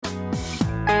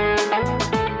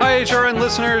HRN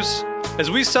listeners.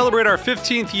 As we celebrate our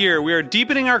 15th year, we are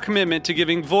deepening our commitment to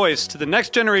giving voice to the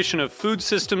next generation of food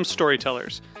systems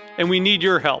storytellers, and we need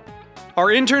your help. Our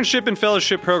internship and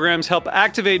fellowship programs help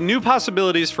activate new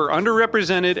possibilities for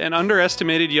underrepresented and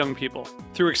underestimated young people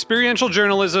through experiential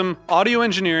journalism, audio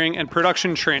engineering, and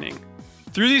production training.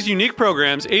 Through these unique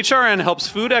programs, HRN helps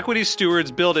food equity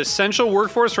stewards build essential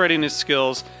workforce readiness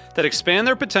skills that expand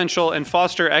their potential and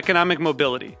foster economic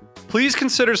mobility. Please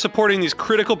consider supporting these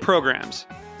critical programs.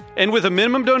 And with a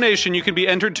minimum donation, you can be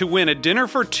entered to win a dinner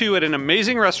for two at an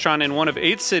amazing restaurant in one of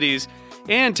 8 cities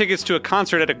and tickets to a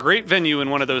concert at a great venue in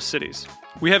one of those cities.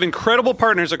 We have incredible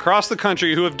partners across the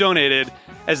country who have donated,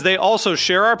 as they also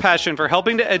share our passion for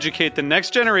helping to educate the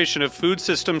next generation of food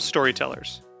systems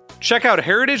storytellers. Check out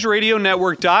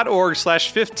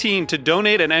heritageradionetwork.org/15 to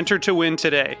donate and enter to win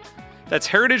today. That's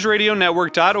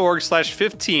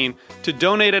heritageradionetwork.org/15 to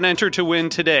donate and enter to win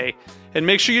today. And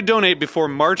make sure you donate before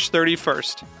March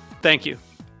 31st. Thank you.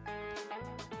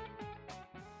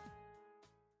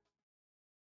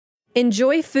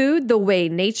 Enjoy food the way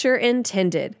nature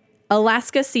intended.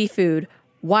 Alaska Seafood.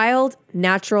 Wild,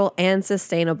 natural, and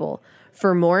sustainable.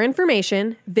 For more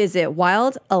information, visit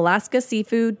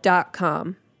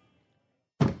wildalaskaseafood.com.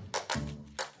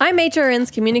 I'm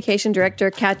HRN's Communication Director,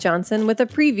 Kat Johnson, with a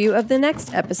preview of the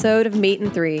next episode of Meat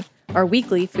and Three, our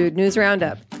weekly food news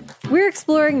roundup. We're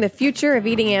exploring the future of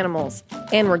eating animals,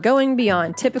 and we're going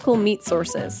beyond typical meat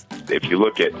sources. If you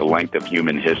look at the length of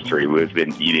human history, we've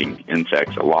been eating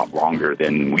insects a lot longer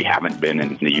than we haven't been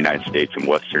in the United States and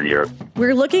Western Europe.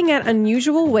 We're looking at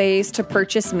unusual ways to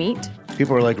purchase meat.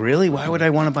 People are like, really? Why would I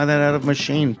want to buy that out of a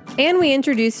machine? And we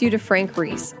introduce you to Frank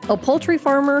Reese, a poultry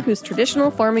farmer whose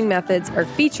traditional farming methods are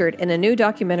featured in a new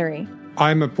documentary.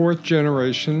 I'm a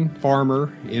 4th-generation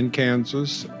farmer in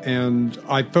Kansas, and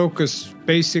I focus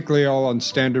basically all on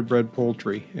standard-bred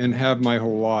poultry and have my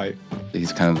whole life.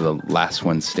 He's kind of the last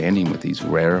one standing with these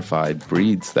rarefied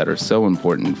breeds that are so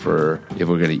important for if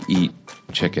we're going to eat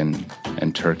chicken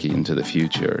and turkey into the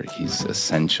future. He's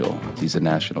essential. He's a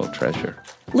national treasure.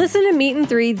 Listen to Meat and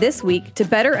Three this week to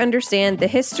better understand the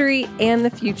history and the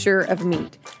future of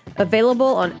meat.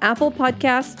 Available on Apple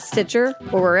Podcasts, Stitcher,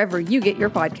 or wherever you get your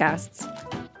podcasts.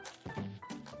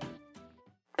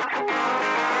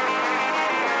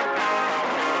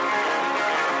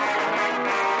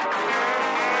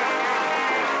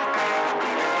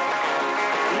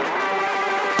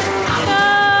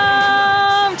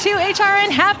 Welcome to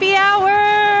HRN Happy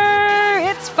Hour.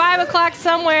 It's 5 o'clock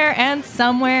somewhere, and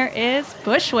somewhere is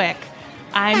Bushwick.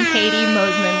 I'm Katie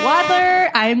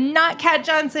Mosman-Wadler. I'm not Kat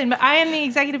Johnson, but I am the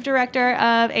executive director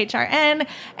of HRN,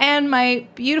 and my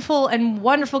beautiful and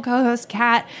wonderful co-host,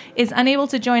 Kat, is unable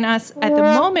to join us at the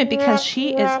moment because she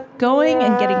is going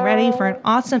and getting ready for an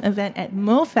awesome event at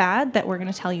MoFad that we're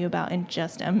going to tell you about in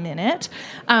just a minute.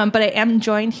 But I am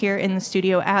joined here in the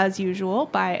studio, as usual,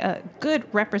 by a good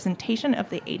representation of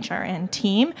the HRN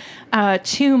team.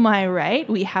 To my right,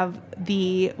 we have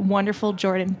the wonderful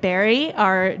Jordan Berry,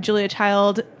 our Julia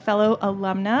Child Fellow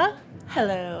alumna.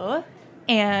 Hello.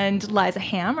 And Liza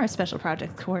Ham, our Special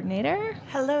Projects Coordinator.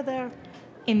 Hello there.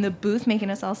 In the booth, making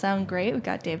us all sound great, we've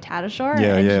got Dave Tadashore.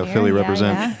 Yeah, Philly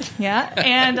represent. Yeah.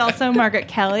 And also Margaret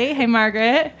Kelly. Hey,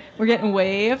 Margaret. We're getting a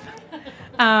wave.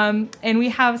 And we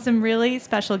have some really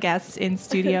special guests in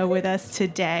studio with us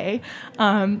today.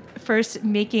 First,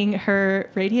 making her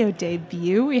radio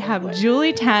debut, we have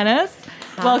Julie Tanis.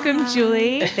 Welcome,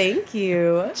 Julie. Thank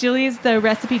you. Julie is the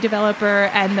recipe developer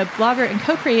and the blogger and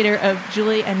co-creator of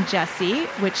Julie and Jesse,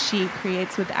 which she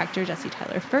creates with actor Jesse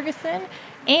Tyler Ferguson.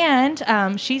 And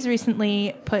she's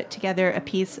recently put together a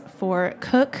piece for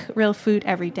Cook Real Food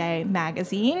Every Day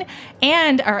magazine.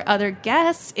 And our other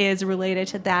guest is related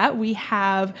to that. We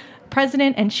have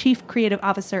President and Chief Creative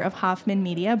Officer of Hoffman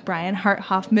Media, Brian Hart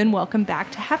Hoffman. Welcome back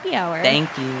to Happy Hour.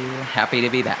 Thank you. Happy to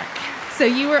be back. So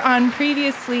you were on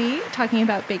previously talking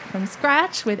about Baked from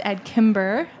Scratch with Ed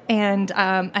Kimber, and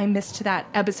I missed that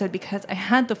episode because I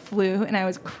had the flu and I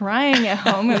was crying at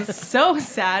home. It was so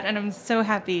sad, and I'm so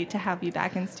happy to have you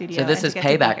back in studio. So this is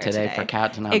payback today for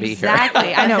Kat to not be here.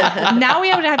 Exactly. I know. Now we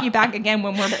have to have you back again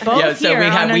when we're both so here we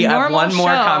have one more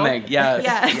show. coming. Yes.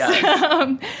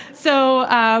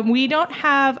 So we don't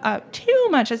have too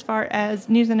much as far as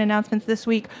news and announcements this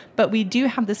week, but we do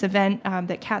have this event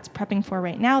that Kat's prepping for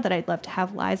right now that I'd love to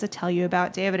have Liza tell you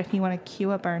about. David, if you want to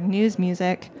cue up our news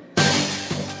music.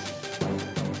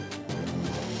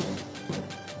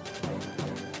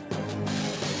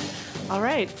 All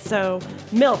right, so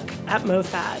milk at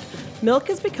MoFad. Milk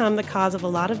has become the cause of a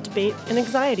lot of debate and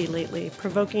anxiety lately,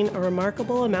 provoking a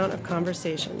remarkable amount of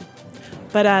conversation.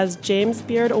 But as James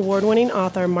Beard award-winning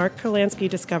author Mark Kurlansky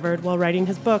discovered while writing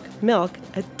his book, Milk,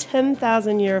 a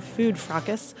 10,000-year food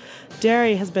fracas,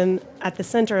 dairy has been at the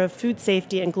center of food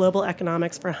safety and global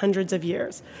economics for hundreds of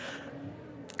years.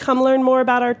 Come learn more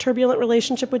about our turbulent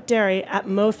relationship with dairy at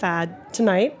MoFad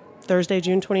tonight, Thursday,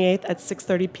 June 28th at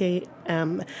 6:30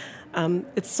 p.m.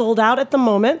 It's sold out at the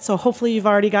moment, so hopefully you've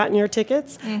already gotten your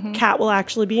tickets. Mm-hmm. Kat will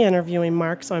actually be interviewing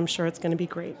Mark, so I'm sure it's going to be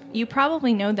great. You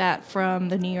probably know that from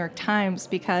the New York Times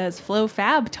because Flo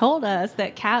Fab told us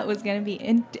that Kat was going to be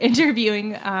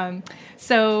interviewing.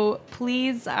 So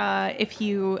please, if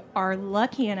you are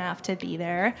lucky enough to be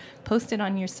there, post it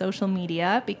on your social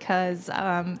media because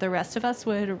the rest of us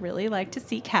would really like to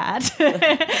see Kat.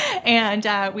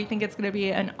 And we think it's going to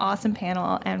be an awesome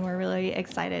panel, and we're really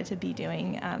excited to be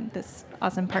doing this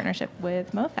awesome partnership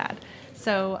with MoFad.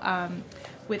 So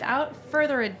without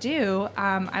further ado,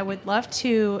 I would love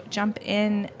to jump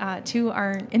in to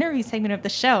our interview segment of the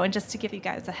show. And just to give you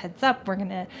guys a heads up, we're going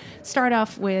to start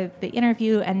off with the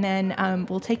interview, and then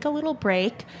we'll take a little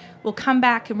break. We'll come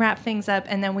back and wrap things up,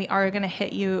 and then we are going to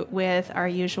hit you with our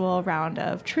usual round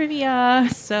of trivia.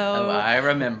 So I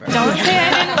remember. Don't say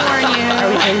I didn't warn you. Are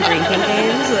we playing drinking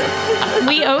games?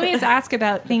 We always ask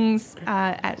about things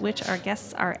at which our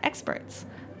guests are experts.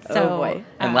 So, oh boy.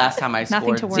 And last time I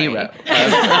scored 0.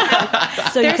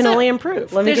 So you can only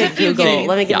improve. Let me get Google.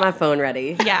 Let me get my phone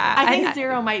ready. Yeah. I think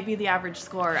 0 might be the average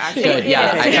score, actually. Good,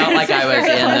 yeah. I felt like I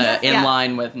was in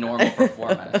line with normal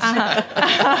performance.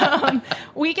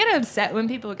 We get upset when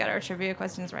people get our trivia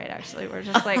questions right, actually. We're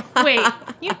just like, wait,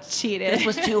 you cheated. This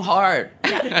was too hard.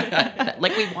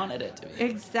 Like we wanted it to be.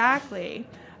 Exactly.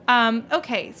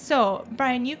 Okay, so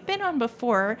Brian, you've been on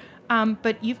before,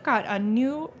 but you've got a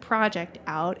new project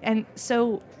out. And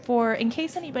so in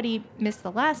case anybody missed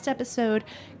the last episode,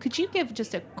 could you give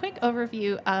just a quick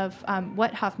overview of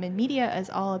what Hoffman Media is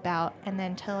all about, and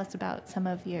then tell us about some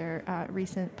of your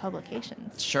recent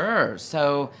publications? Sure.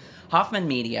 So Hoffman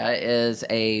Media is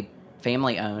a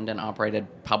family-owned and operated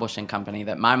publishing company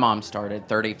that my mom started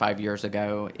 35 years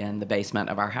ago in the basement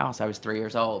of our house. I was 3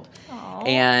 years old. Aww.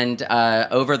 And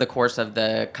over the course of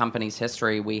the company's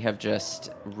history, we have just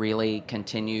really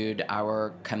continued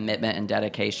our commitment and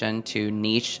dedication to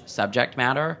niche subject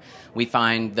matter. We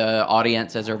find the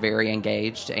audiences are very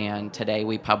engaged, and today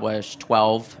we publish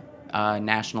 12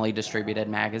 nationally distributed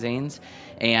magazines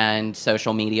and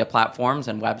social media platforms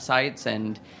and websites,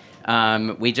 and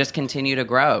we just continue to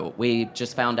grow. We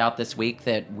just found out this week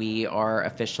that we are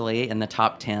officially in the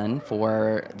top 10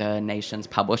 for the nation's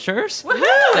publishers.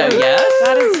 Woohoo! So yes,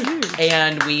 that is huge.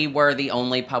 And we were the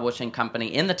only publishing company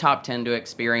in the top 10 to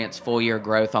experience full year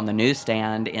growth on the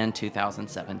newsstand in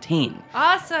 2017.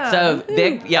 Awesome. So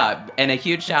big, yeah, and a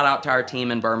huge shout out to our team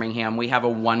in Birmingham. We have a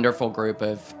wonderful group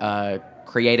of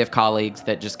creative colleagues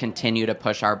that just continue to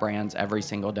push our brands every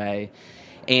single day.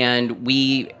 And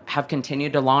we have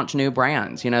continued to launch new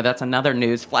brands. You know, that's another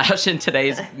news flash in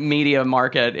today's media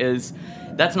market is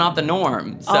that's not the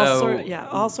norm. So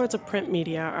all sorts of print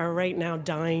media are right now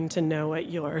dying to know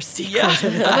what your secret is.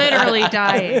 Literally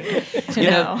dying to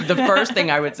know. The first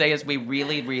thing I would say is we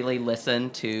really, really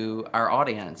listen to our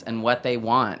audience and what they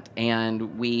want.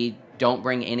 And we don't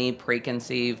bring any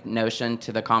preconceived notion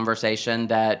to the conversation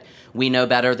that we know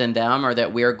better than them or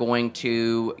that we're going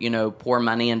to, pour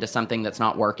money into something that's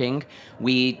not working.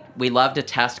 We love to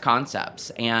test concepts,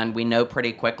 and we know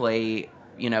pretty quickly,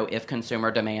 if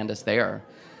consumer demand is there.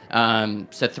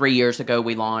 So 3 years ago,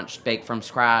 we launched Bake From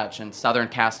Scratch and Southern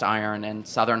Cast Iron and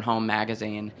Southern Home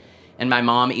Magazine. And my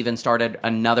mom even started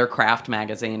another craft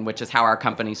magazine, which is how our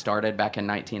company started back in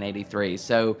 1983.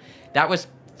 So that was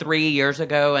 3 years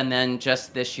ago, and then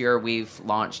just this year we've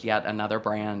launched yet another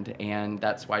brand, and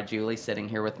that's why Julie's sitting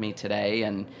here with me today.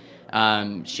 And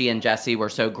she and Jesse were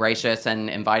so gracious and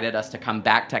invited us to come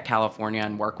back to California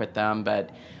and work with them.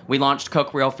 But we launched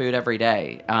Cook Real Food Every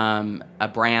Day, a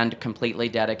brand completely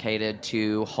dedicated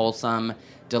to wholesome,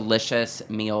 delicious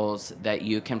meals that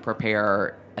you can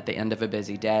prepare at the end of a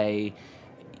busy day.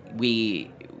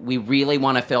 We really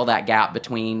want to fill that gap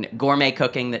between gourmet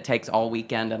cooking that takes all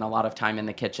weekend and a lot of time in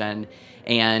the kitchen,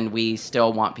 and we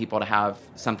still want people to have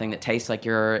something that tastes like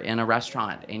you're in a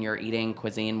restaurant and you're eating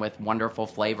cuisine with wonderful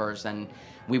flavors. And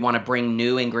we want to bring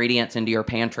new ingredients into your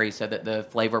pantry so that the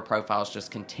flavor profiles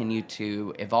just continue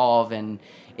to evolve, and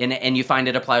you find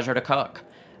it a pleasure to cook.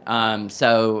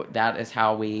 So that is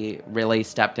how we really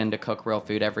stepped into Cook Real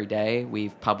Food Every Day.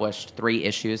 We've published 3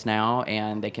 issues now,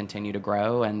 and they continue to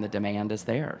grow, and the demand is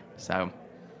there. So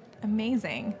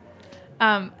amazing.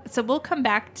 So we'll come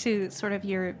back to sort of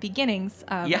your beginnings.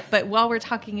 Yeah. But while we're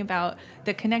talking about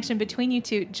the connection between you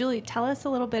two, Julie, tell us a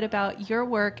little bit about your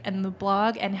work and the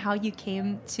blog and how you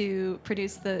came to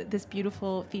produce this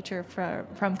beautiful feature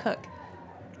from Cook.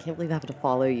 I can't believe I have to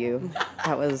follow you.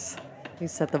 You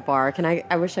set the bar.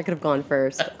 I wish I could have gone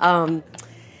first. I'm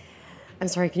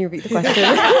sorry, can you repeat the question?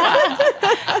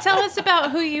 Tell us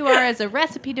about who you are as a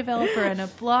recipe developer and a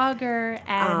blogger,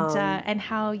 and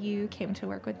how you came to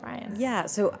work with Brian. Yeah,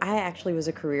 so I actually was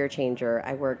a career changer.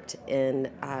 I worked in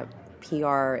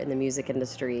PR in the music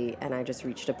industry, and I just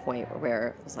reached a point where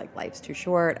it was like, life's too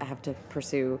short. I have to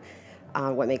pursue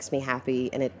what makes me happy,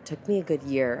 and it took me a good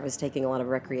year. I was taking a lot of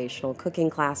recreational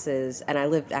cooking classes, and I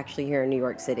lived actually here in New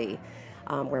York City,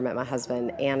 where I met my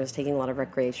husband, and I was taking a lot of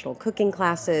recreational cooking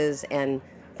classes, and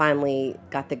finally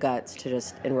got the guts to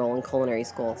just enroll in culinary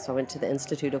school. So I went to the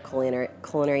Institute of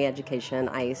Culinary Education,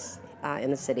 ICE,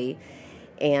 in the city,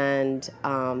 and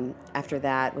after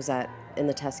that was in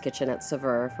the test kitchen at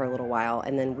Saveur for a little while,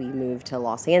 and then we moved to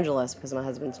Los Angeles because of my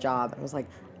husband's job. I was like,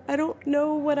 I don't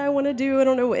know what I want to do. I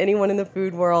don't know anyone in the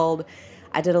food world.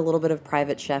 I did a little bit of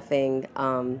private chefing,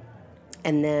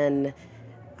 and then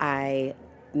I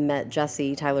met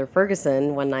Jesse Tyler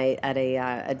Ferguson one night at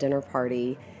a dinner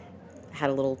party. Had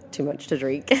a little too much to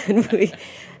drink, and we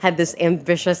had this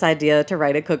ambitious idea to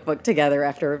write a cookbook together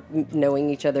after knowing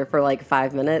each other for like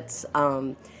 5 minutes.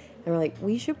 And we're like,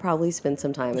 we should probably spend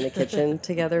some time in the kitchen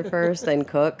together first and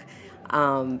cook.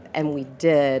 And we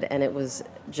did, and it was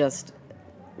just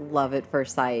love at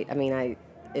first sight. I mean,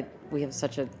 we have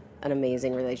such an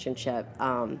amazing relationship.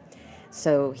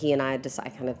 So he and I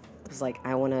kind of was like,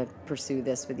 I want to pursue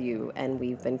this with you. And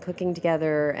we've been cooking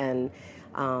together, and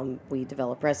we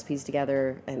develop recipes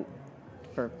together and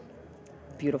for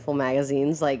beautiful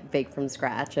magazines like Bake From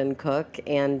Scratch and Cook,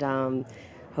 and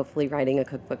hopefully writing a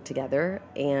cookbook together.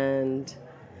 And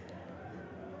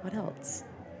what else?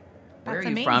 Where are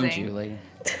you from, Julie?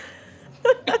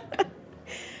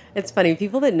 It's funny,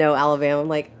 people that know Alabama, I'm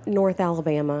like, North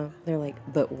Alabama. They're like,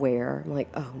 but where? I'm like,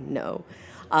 oh, no.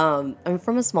 I'm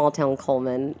from a small town,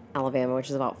 Coleman, Alabama, which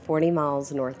is about 40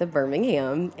 miles north of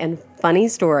Birmingham. And funny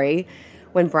story,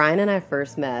 when Brian and I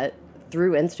first met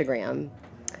through Instagram,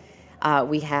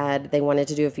 they wanted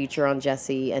to do a feature on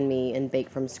Jesse and me in Bake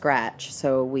From Scratch.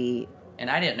 And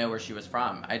I didn't know where she was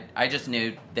from. I just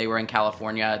knew they were in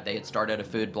California. They had started a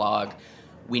food blog.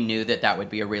 We knew that would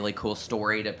be a really cool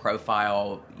story to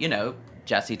profile,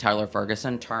 Jesse Tyler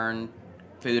Ferguson turned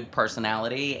food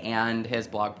personality and his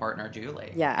blog partner,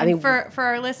 Julie. Yeah, I mean, for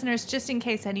our listeners, just in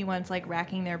case anyone's like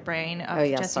racking their brain of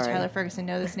Jesse Tyler Ferguson,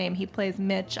 know this name. He plays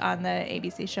Mitch on the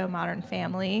ABC show Modern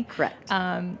Family. Correct.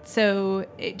 So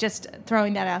just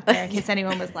throwing that out there in case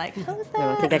anyone was like, who's that?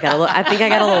 No, I think I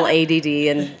got a little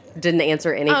ADD and didn't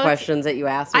answer any questions that you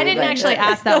asked me. I didn't actually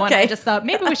ask that one. I just thought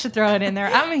maybe we should throw it in there.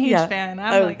 I'm a huge fan.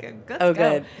 I'm let's go.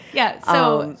 Good. Yeah.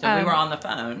 So we were on the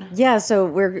phone. Yeah. So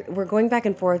we're going back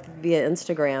and forth via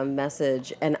Instagram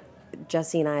message, and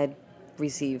Jesse and I had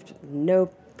received no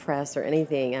press or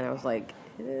anything, and I was like,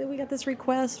 we got this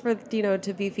request for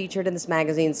to be featured in this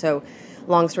magazine. So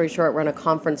long story short, we're on a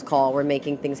conference call, we're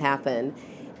making things happen,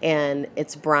 and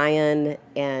it's Brian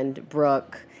and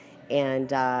Brooke and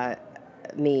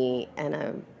me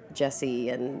and Jesse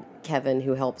and Kevin,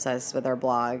 who helps us with our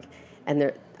blog,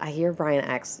 and I hear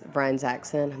Brian's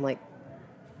accent. I'm like,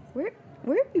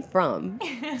 where are you from?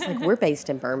 It's like, we're based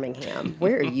in Birmingham.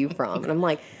 Where are you from? And I'm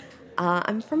like,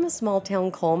 I'm from a small town,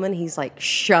 Coleman. He's like,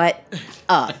 shut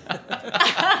up.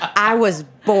 I was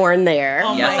born there.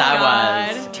 Oh yes,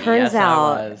 I was. Turns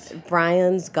out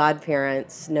Brian's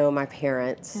godparents know my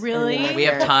parents. Really? We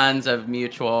have tons of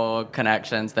mutual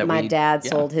connections that my dad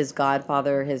sold his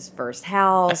godfather his first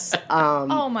house.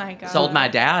 Oh my God. Sold my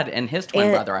dad and his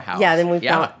twin brother a house. Yeah, then we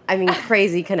found,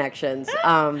 crazy connections.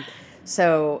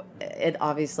 So it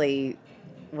obviously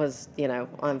was, I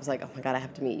was like, oh my God, I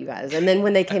have to meet you guys. And then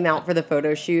when they came out for the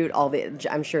photo shoot,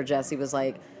 I'm sure Jesse was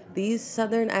like, these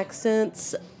Southern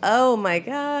accents, oh my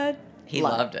God. He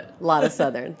loved it. A lot of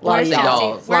Southern. Where's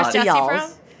Jesse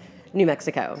from? New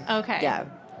Mexico. Okay. Yeah.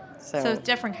 So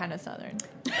different kind of Southern.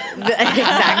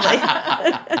 Exactly.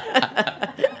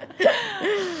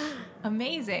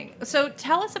 Amazing. So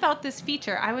tell us about this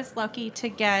feature. I was lucky to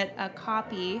get a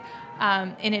copy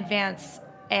in advance,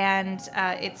 and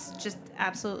it's just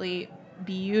absolutely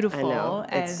beautiful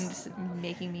and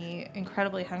making me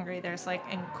incredibly hungry. There's like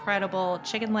incredible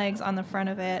chicken legs on the front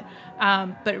of it,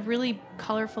 but really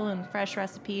colorful and fresh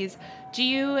recipes. Do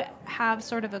you have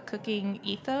sort of a cooking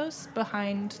ethos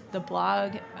behind the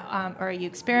blog? Or are you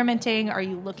experimenting? Are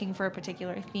you looking for a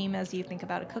particular theme as you think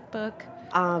about a cookbook?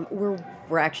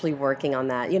 We're actually working on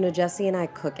that. You know, Jesse and I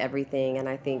cook everything, and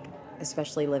I think,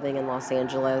 especially living in Los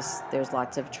Angeles, there's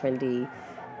lots of trendy.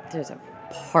 There's a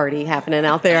party happening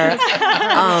out there.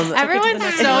 Everyone's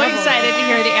so excited to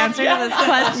hear the answer to this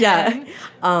question.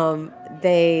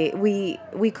 Yeah.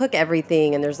 We cook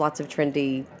everything, and there's lots of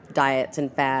trendy diets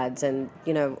and fads. And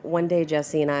you know, one day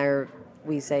Jesse and I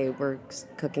we say we're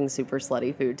cooking super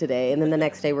slutty food today, and then the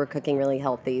next day we're cooking really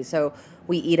healthy. So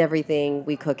we eat everything,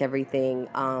 we cook everything,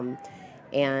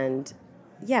 and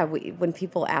yeah, when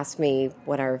people ask me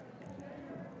what our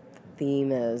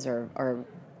theme is or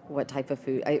what type of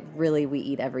food, we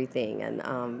eat everything,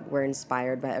 and we're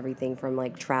inspired by everything from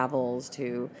like travels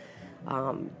to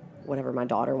whatever my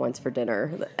daughter wants for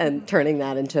dinner, and turning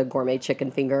that into a gourmet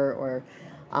chicken finger, or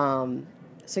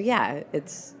so yeah,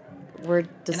 we're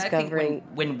discovering. And I think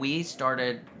when we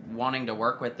started wanting to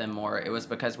work with them more, it was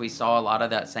because we saw a lot of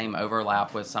that same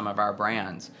overlap with some of our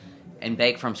brands. And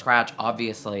Bake From Scratch,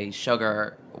 obviously,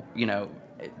 sugar, you know,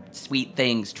 sweet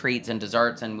things, treats, and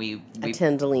desserts, and we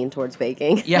tend to lean towards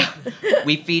baking. Yeah,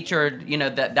 we featured, you know,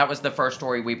 that was the first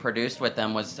story we produced with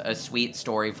them, was a sweet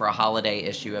story for a holiday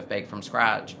issue of Bake From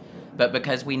Scratch. But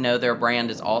because we know their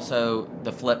brand is also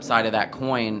the flip side of that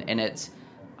coin, and it's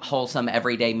wholesome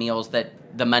everyday meals that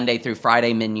the Monday through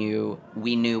Friday menu,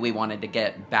 we knew we wanted to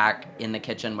get back in the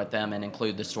kitchen with them and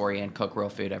include the story and cook real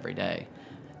food every day.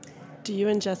 Do you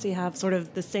and Jesse have sort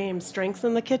of the same strengths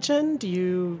in the kitchen? Do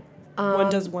you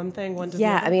one does one thing, one does the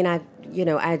other? I mean, I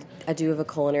do have a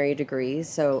culinary degree,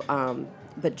 so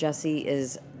but Jesse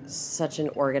is such an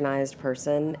organized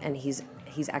person, and he's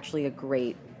actually a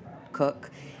great cook.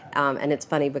 And it's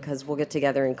funny because we'll get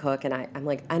together and cook, and I'm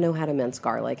like, I know how to mince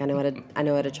garlic. I know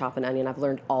how to chop an onion. I've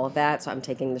learned all of that, so I'm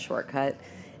taking the shortcut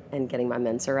and getting my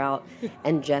mincer out.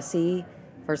 And Jesse,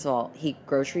 first of all, he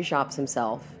grocery shops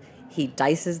himself. He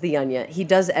dices the onion. He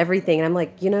does everything, and I'm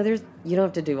like, you don't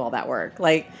have to do all that work.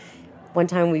 Like, one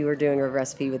time we were doing a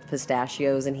recipe with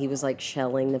pistachios, and he was like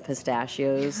shelling the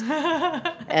pistachios,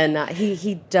 and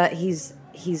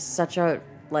he's such a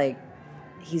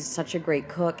He's such a great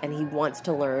cook, and he wants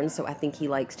to learn, so I think he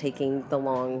likes taking the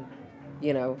long,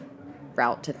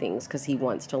 route to things, because he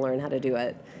wants to learn how to do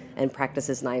it and practice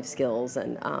his knife skills.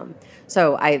 And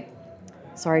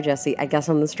sorry, Jesse, I guess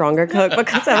I'm the stronger cook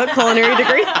because I have a culinary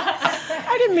degree.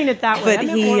 I didn't mean it that way. But I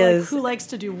meant he more is, like who likes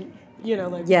to do, yeah.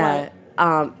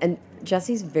 what? And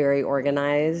Jesse's very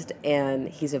organized, and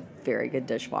he's a very good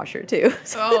dishwasher, too.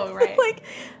 So, oh, right.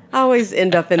 I always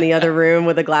end up in the other room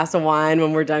with a glass of wine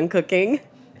when we're done cooking.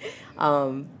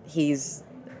 He's,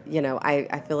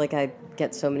 I feel like I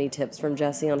get so many tips from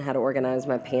Jesse on how to organize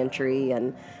my pantry,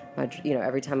 and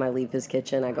every time I leave his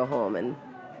kitchen, I go home and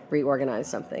reorganize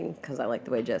something because I like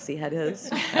the way Jesse had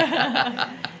his.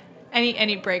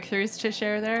 Any breakthroughs to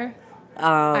share there?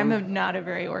 I'm not a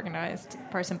very organized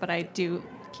person, but I do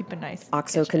keep a nice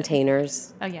OXO kitchen.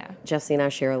 Containers. Oh yeah. Jesse and I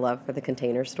share a love for the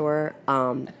Container Store.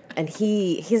 And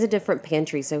he's a different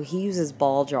pantry, so he uses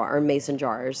ball jar or mason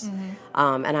jars.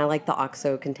 Mm-hmm. And I like the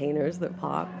OXO containers that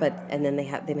pop, and then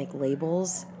they make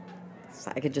labels.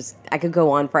 So I could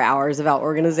go on for hours about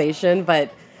organization,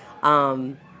 but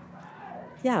OXO.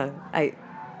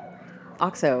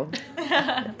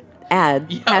 Ad.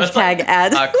 Hashtag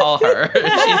ad. Call her.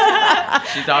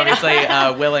 She's obviously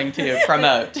willing to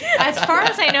promote. As far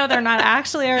as I know, they're not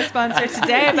actually our sponsor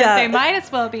today, but they might as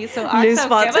well be. So OXO,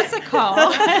 give us a call.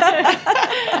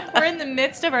 We're in the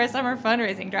midst of our summer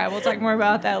fundraising drive. We'll talk more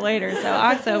about that later. So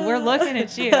OXO, we're looking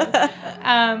at you.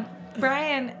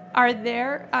 Brian, are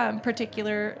there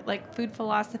particular food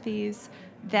philosophies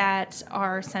that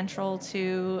are central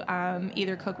to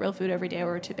either cook real food every day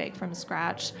or to bake from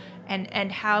scratch?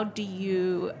 And how do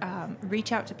you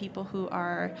reach out to people who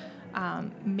are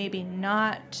maybe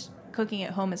not cooking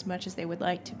at home as much as they would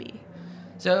like to be?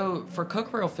 So for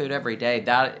Cook Real Food Every Day,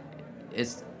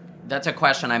 that's a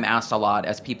question I'm asked a lot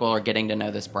as people are getting to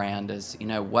know this brand is,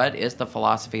 what is the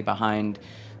philosophy behind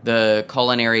the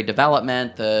culinary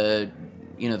development, the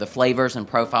flavors and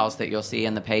profiles that you'll see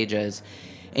in the pages?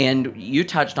 And you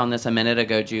touched on this a minute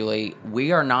ago, Julie.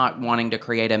 We are not wanting to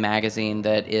create a magazine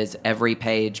that is every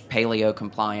page paleo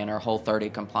compliant or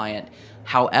Whole30 compliant.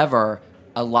 However,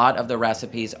 a lot of the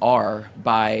recipes are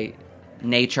by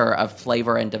nature of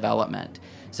flavor and development.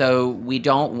 So we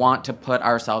don't want to put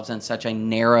ourselves in such a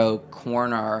narrow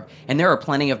corner. And there are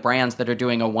plenty of brands that are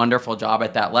doing a wonderful job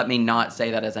at that. Let me not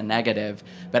say that as a negative,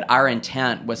 but our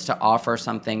intent was to offer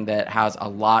something that has a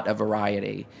lot of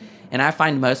variety. And I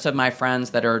find most of my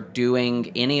friends that are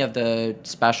doing any of the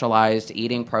specialized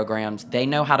eating programs, they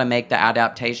know how to make the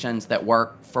adaptations that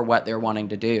work for what they're wanting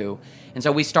to do. And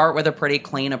so we start with a pretty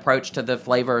clean approach to the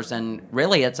flavors, and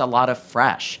really it's a lot of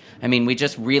fresh. I mean, we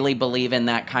just really believe in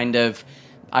that kind of,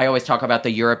 I always talk about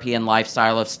the European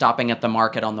lifestyle of stopping at the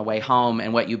market on the way home,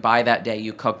 and what you buy that day,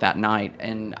 you cook that night.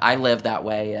 And I live that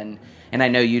way, and I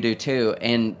know you do too.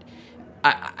 And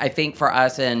I think for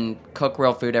us in Cook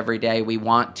Real Food Every Day, we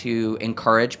want to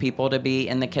encourage people to be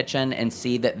in the kitchen and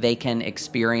see that they can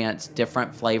experience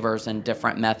different flavors and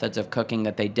different methods of cooking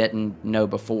that they didn't know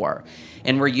before.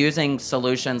 And we're using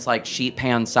solutions like sheet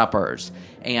pan suppers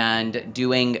and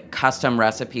doing custom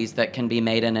recipes that can be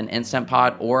made in an Instant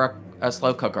Pot or a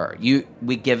slow cooker.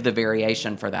 We give the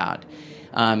variation for that.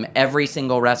 Every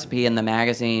single recipe in the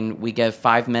magazine, we give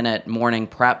 5-minute morning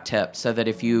prep tips so that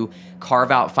if you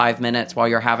carve out 5 minutes while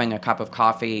you're having a cup of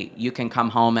coffee, you can come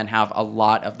home and have a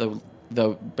lot of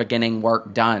the beginning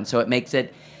work done. So it makes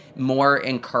it more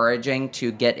encouraging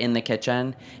to get in the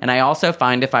kitchen. And I also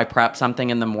find if I prep something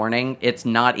in the morning, it's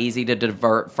not easy to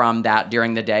divert from that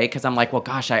during the day because I'm like, well,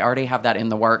 gosh, I already have that in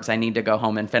the works. I need to go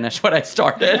home and finish what I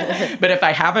started. But if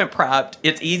I haven't prepped,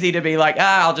 it's easy to be like,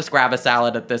 I'll just grab a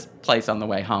salad at this place on the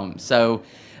way home. So,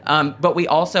 but we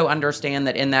also understand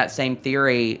that in that same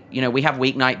theory, we have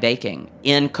weeknight baking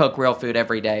in Cook Real Food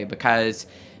Every Day because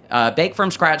Bake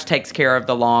From Scratch takes care of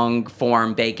the long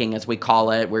form baking, as we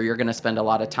call it, where you're going to spend a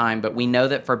lot of time. But we know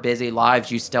that for busy lives,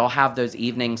 you still have those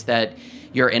evenings that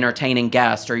you're entertaining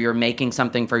guests or you're making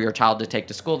something for your child to take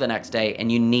to school the next day, and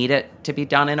you need it to be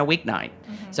done in a weeknight.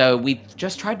 Mm-hmm. So we've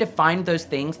just tried to find those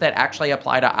things that actually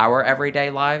apply to our everyday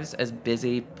lives as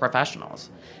busy professionals.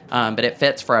 But it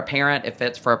fits for a parent, it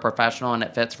fits for a professional, and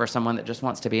it fits for someone that just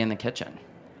wants to be in the kitchen.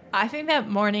 I think that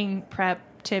morning prep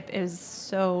tip is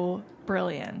so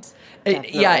brilliant.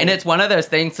 Yeah, and it's one of those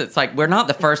things that's like, we're not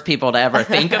the first people to ever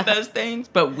think of those things,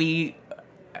 but we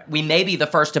may be the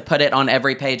first to put it on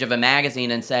every page of a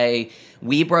magazine and say,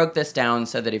 we broke this down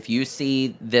so that if you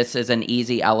see this as an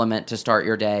easy element to start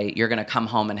your day, you're going to come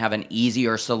home and have an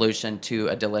easier solution to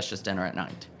a delicious dinner at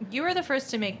night. You were the first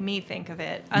to make me think of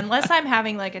it. Unless I'm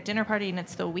having like a dinner party and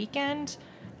it's the weekend,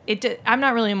 I'm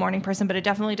not really a morning person, but it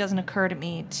definitely doesn't occur to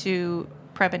me to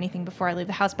prep anything before I leave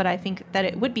the house. But I think that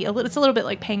it would be it's a little bit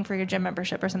like paying for your gym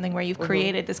membership or something where you've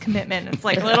created this commitment. It's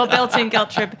like a little built-in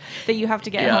guilt trip that you have to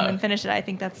get home and finish it. I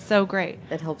think that's so great.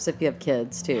 It helps if you have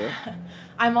kids too.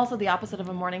 I'm also the opposite of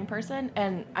a morning person,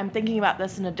 and I'm thinking about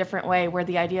this in a different way, where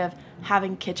the idea of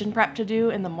having kitchen prep to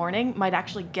do in the morning might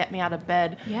actually get me out of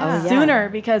bed sooner,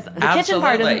 because the kitchen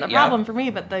part isn't the problem for me,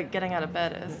 but the getting out of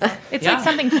bed is. It's like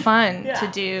something fun to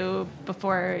do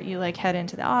before you like head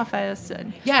into the office.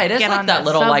 And it is like that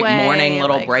little subway, like morning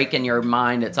little break in your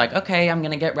mind. It's like, okay, I'm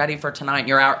going to get ready for tonight.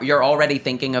 You're already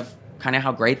thinking of kind of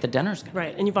how great the dinner's going to be.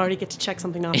 Right, and you've already get to check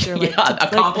something off. You're like,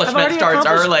 accomplishment starts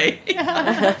early.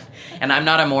 And I'm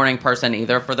not a morning person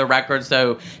either, for the record,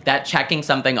 so that checking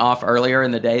something off earlier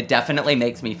in the day definitely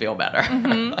makes me feel better.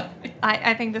 Mm-hmm.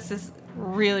 I think this is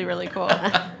really, really cool.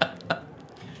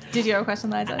 Did you have a question,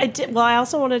 Liza? I did. Well, I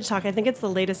also wanted to talk. I think it's the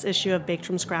latest issue of Baked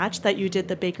From Scratch that you did,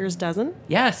 the Baker's Dozen.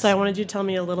 Yes. So I wanted you to tell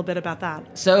me a little bit about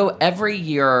that. So every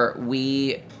year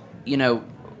we,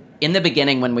 in the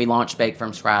beginning when we launched Bake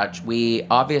From Scratch, we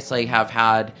obviously have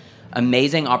had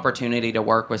amazing opportunity to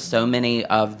work with so many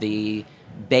of the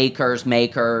bakers,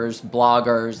 makers,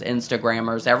 bloggers,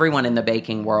 Instagrammers, everyone in the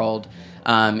baking world.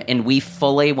 And we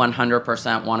fully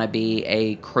 100% want to be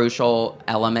a crucial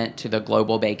element to the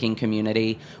global baking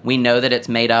community. We know that it's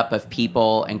made up of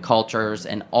people and cultures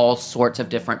and all sorts of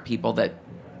different people that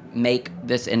make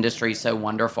this industry so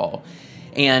wonderful.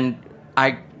 And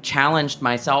I challenged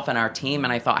myself and our team,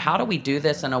 and I thought, how do we do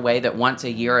this in a way that once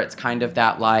a year it's kind of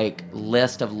that like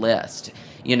list of lists?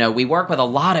 We work with a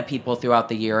lot of people throughout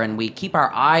the year, and we keep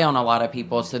our eye on a lot of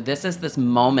people. So this is this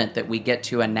moment that we get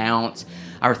to announce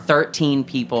our 13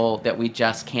 people that we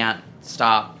just can't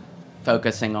stop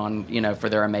focusing on, for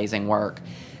their amazing work.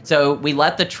 So we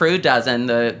let the true dozen,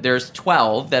 there's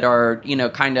 12 that are,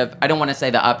 kind of, I don't want to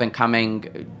say the up and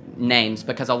coming names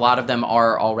because a lot of them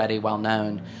are already well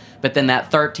known. But then that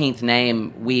 13th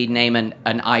name, we name an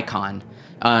icon.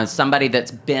 Somebody that's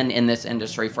been in this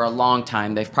industry for a long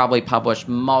time. They've probably published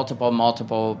multiple,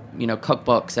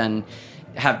 cookbooks and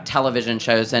have television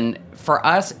shows. And for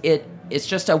us, it it's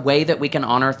just a way that we can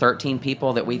honor 13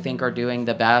 people that we think are doing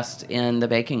the best in the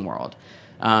baking world.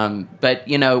 But,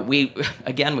 we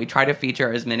try to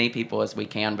feature as many people as we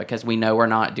can because we know we're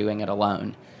not doing it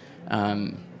alone.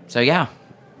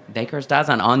 Baker's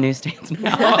Dozen on newsstands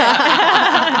now.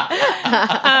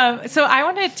 So I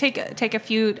want to take a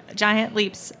few giant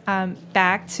leaps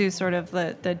back to sort of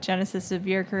the genesis of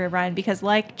your career, Brian, because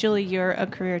like Julie, you're a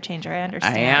career changer, I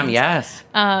understand. I am, yes.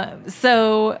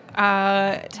 So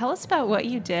tell us about what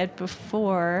you did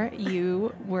before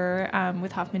you were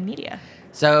with Hoffman Media.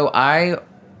 So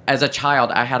as a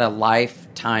child, I had a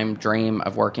lifetime dream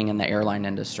of working in the airline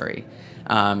industry.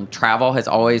 Travel has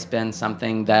always been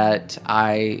something that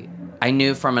I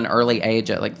knew from an early age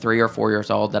at like 3 or 4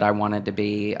 years old that I wanted to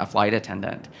be a flight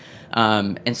attendant.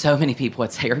 And so many people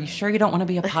would say, "Are you sure you don't want to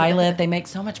be a pilot? They make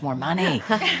so much more money."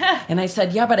 And I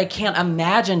said, "Yeah, but I can't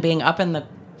imagine being up in the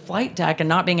flight deck and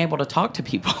not being able to talk to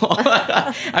people."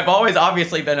 I've always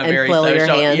obviously been a very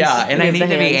social, and I need to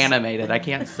be animated. I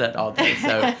can't sit all day.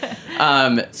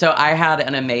 So I had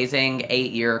an amazing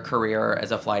 8-year career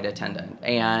as a flight attendant,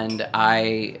 and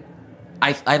I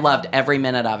loved every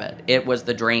minute of it. It was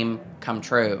the dream come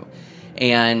true,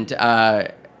 and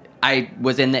I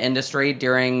was in the industry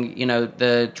during,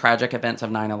 the tragic events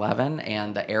of 9/11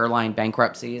 and the airline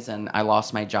bankruptcies, and I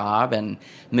lost my job and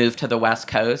moved to the West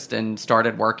Coast and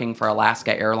started working for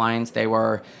Alaska Airlines. They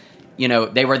were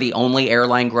the only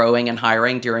airline growing and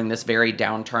hiring during this very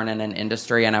downturn in an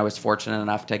industry, and I was fortunate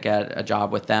enough to get a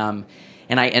job with them.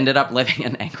 And I ended up living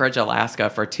in Anchorage,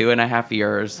 Alaska for 2.5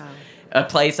 years. Wow. A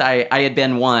place I had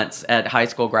been once at high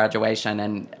school graduation,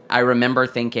 and I remember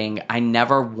thinking I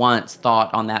never once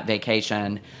thought on that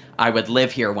vacation I would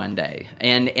live here one day.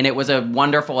 And it was a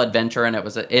wonderful adventure, and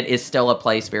it is still a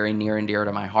place very near and dear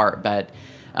to my heart. But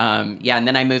and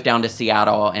then I moved down to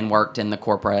Seattle and worked in the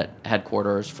corporate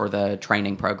headquarters for the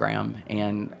training program,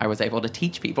 and I was able to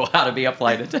teach people how to be a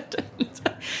flight attendant.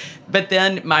 But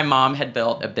then my mom had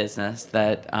built a business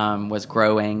that was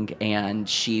growing, and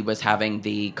she was having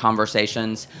the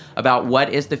conversations about what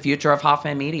is the future of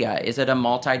Hoffman Media. Is it a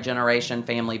multi-generation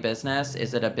family business?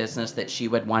 Is it a business that she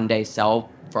would one day sell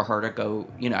for her to go,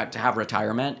 to have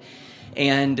retirement?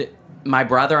 And my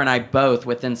brother and I both,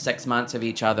 within 6 months of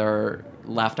each other,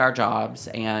 left our jobs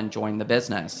and joined the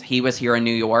business. He was here in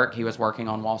New York. He was working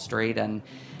on Wall Street, and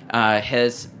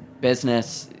his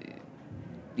business,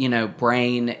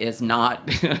 brain is not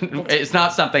it's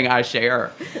not something I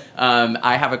share.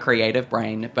 I have a creative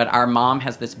brain, but our mom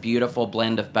has this beautiful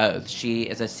blend of both. She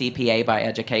is a CPA by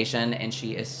education, and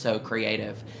she is so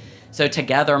creative. So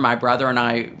together, my brother and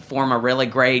I form a really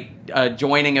great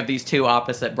joining of these two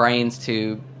opposite brains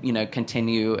to,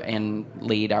 continue and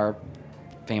lead our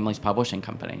family's publishing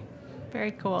company.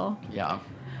 Very cool. Yeah.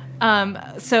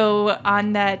 So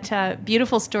on that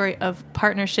beautiful story of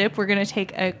partnership, we're going to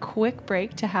take a quick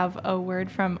break to have a word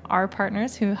from our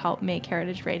partners who help make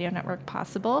Heritage Radio Network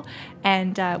possible.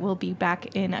 And we'll be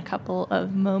back in a couple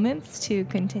of moments to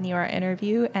continue our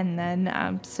interview and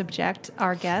then subject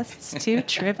our guests to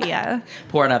trivia.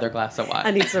 Pour another glass of wine.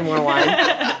 I need some more wine.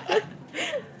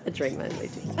 I drink mine way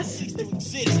too fast.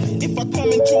 If I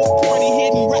come into a party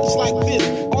hitting raps like this,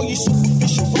 all you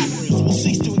superficial rappers will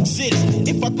cease to exist.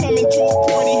 If I come into a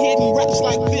party hitting raps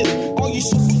like this, all you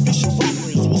superficial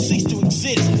rappers will cease to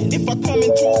exist. If I come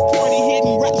into a party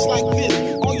hitting raps like this,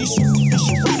 all you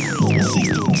superficial rappers will cease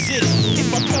to exist.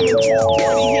 If I come into a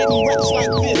party hitting raps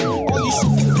like this, all you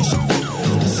superficial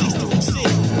rappers will cease to exist.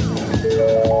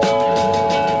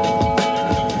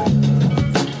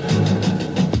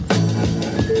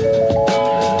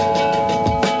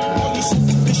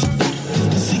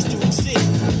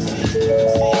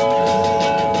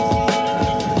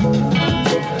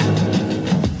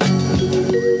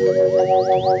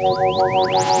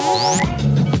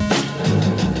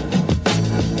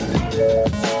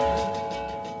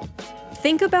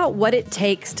 Think about what it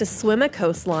takes to swim a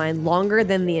coastline longer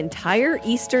than the entire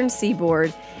eastern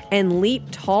seaboard and leap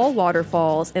tall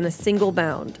waterfalls in a single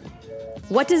bound.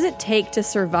 What does it take to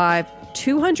survive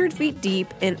 200 feet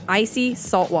deep in icy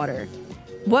saltwater?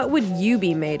 What would you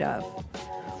be made of?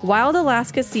 Wild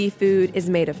Alaska seafood is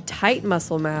made of tight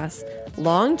muscle mass,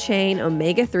 long-chain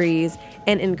omega-3s,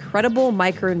 and incredible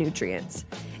micronutrients.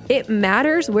 It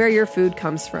matters where your food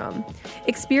comes from.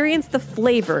 Experience the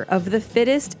flavor of the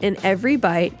fittest in every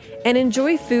bite and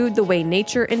enjoy food the way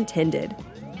nature intended.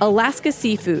 Alaska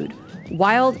Seafood,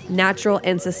 wild, natural,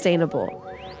 and sustainable.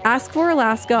 Ask for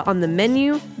Alaska on the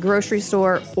menu, grocery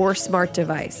store, or smart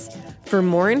device. For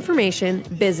more information,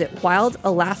 visit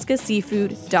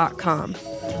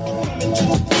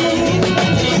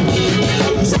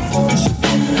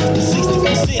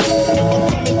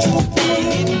wildalaskaseafood.com.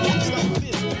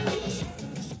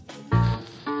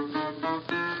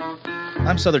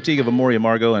 I'm Souther Teague of Amoria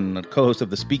Margot and a co-host of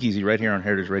The Speakeasy right here on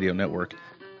Heritage Radio Network.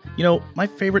 You know, my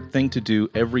favorite thing to do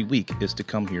every week is to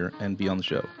come here and be on the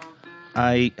show.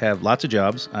 I have lots of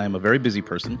jobs. I'm a very busy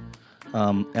person,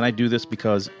 and I do this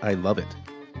because I love it.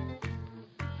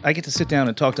 I get to sit down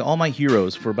and talk to all my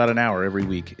heroes for about an hour every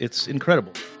week. It's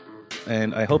incredible,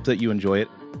 and I hope that you enjoy it,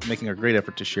 making a great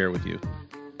effort to share with you.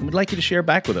 And we'd like you to share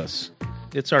back with us.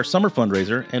 It's our summer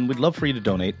fundraiser, and we'd love for you to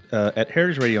donate at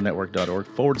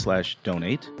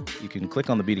heritageradionetwork.org/donate. You can click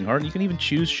on the beating heart, and you can even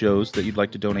choose shows that you'd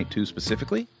like to donate to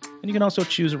specifically. And you can also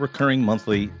choose a recurring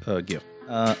monthly gift.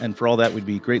 And for all that, we'd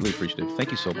be greatly appreciative.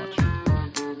 Thank you so much.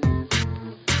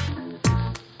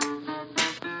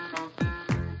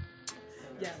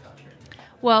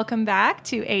 Welcome back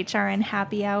to HRN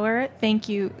Happy Hour. Thank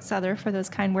you, Souther, for those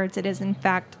kind words. It is, in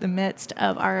fact, the midst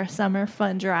of our summer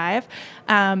fund drive.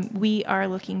 We are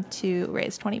looking to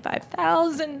raise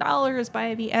 $25,000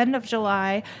 by the end of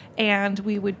July, and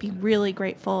we would be really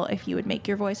grateful if you would make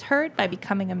your voice heard by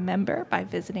becoming a member by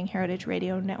visiting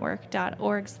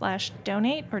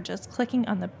heritageradionetwork.org/donate or just clicking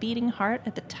on the beating heart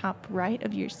at the top right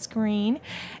of your screen.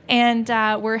 And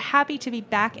we're happy to be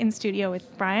back in studio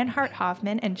with Brian Hart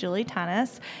Hoffman and Julie Tanis.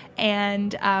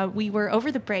 And we were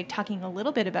over the break talking a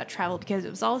little bit about travel because it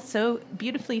was all so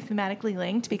beautifully thematically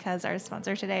linked because our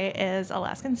sponsor today is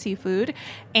Alaskan Seafood.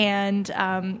 And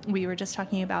we were just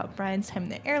talking about Brian's time in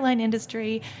the airline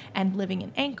industry and living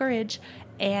in Anchorage.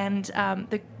 And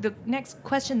the next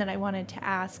question that I wanted to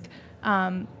ask,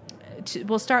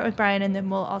 we'll start with Brian and then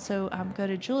we'll also go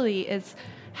to Julie, is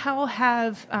how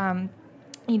have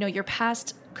your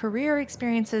past career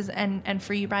experiences, and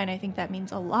for you, Brian, I think that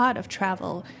means a lot of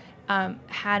travel,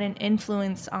 had an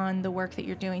influence on the work that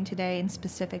you're doing today and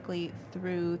specifically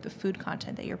through the food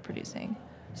content that you're producing?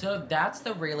 So that's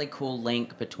the really cool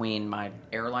link between my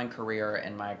airline career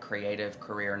and my creative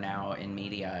career now in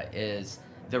media. Is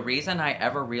the reason I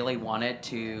ever really wanted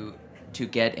to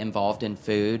get involved in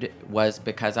food was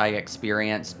because I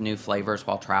experienced new flavors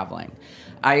while traveling.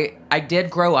 I did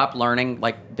grow up learning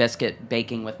like biscuit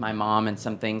baking with my mom and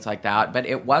some things like that, but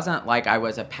it wasn't like I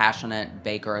was a passionate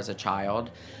baker as a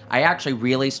child. I actually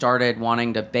really started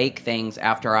wanting to bake things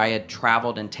after I had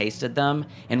traveled and tasted them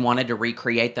and wanted to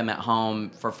recreate them at home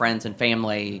for friends and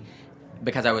family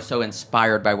because I was so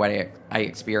inspired by what I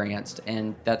experienced,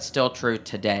 and that's still true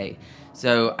today.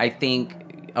 So I think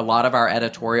a lot of our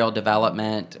editorial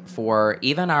development for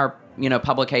even our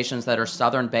publications that are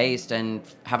Southern based and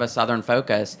have a Southern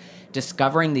focus,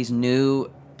 discovering these new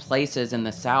places in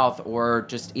the South, or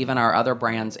just even our other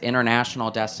brands,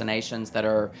 international destinations that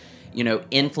are,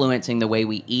 influencing the way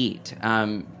we eat.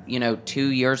 2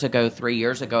 years ago, 3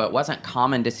 years ago, it wasn't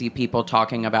common to see people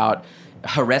talking about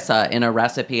harissa in a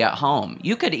recipe at home.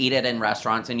 You could eat it in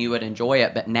restaurants and you would enjoy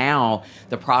it, but now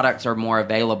the products are more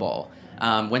available.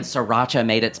 When sriracha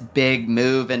made its big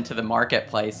move into the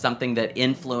marketplace, something that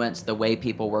influenced the way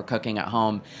people were cooking at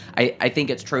home, I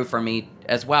think it's true for me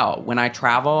as well. When I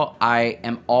travel, I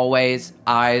am always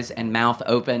eyes and mouth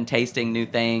open, tasting new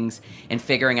things and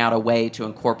figuring out a way to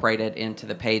incorporate it into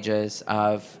the pages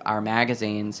of our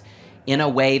magazines in a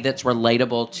way that's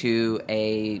relatable to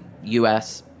a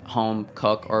U.S. home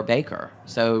cook or baker.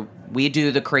 So we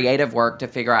do the creative work to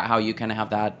figure out how you can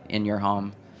have that in your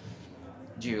home.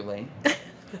 Julie.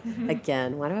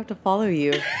 Again, why do I have to follow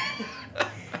you?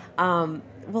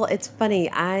 Well, it's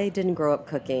funny. I didn't grow up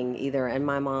cooking either. And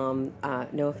my mom,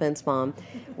 no offense, Mom,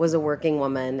 was a working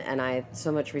woman. And I have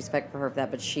so much respect for her for that.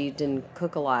 But she didn't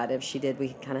cook a lot. If she did,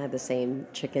 we kind of had the same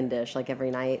chicken dish like every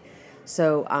night.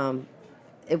 So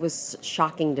it was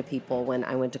shocking to people when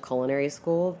I went to culinary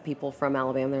school. People from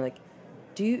Alabama, they're like,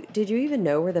 did you even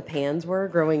know where the pans were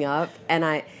growing up? And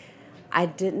I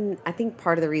didn't. I think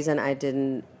part of the reason I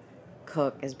didn't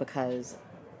cook is because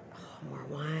more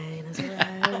wine has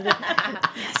arrived.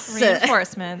 Yes.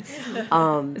 Reinforcements.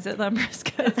 Is it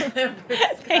Lambrusco?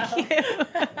 Thank you.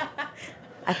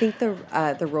 I think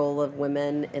the role of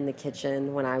women in the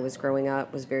kitchen when I was growing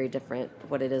up was very different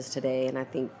what it is today. And I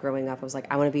think growing up, I was like,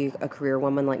 I want to be a career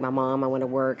woman like my mom. I want to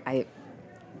work. I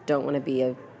don't want to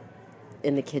be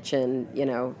in the kitchen.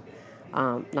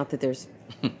 Not that there's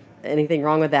anything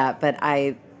wrong with that, but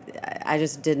I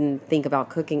just didn't think about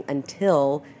cooking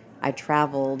until I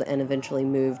traveled and eventually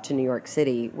moved to New York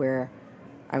City, where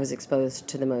I was exposed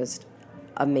to the most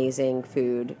amazing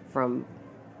food from,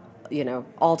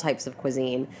 all types of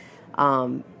cuisine.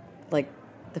 Like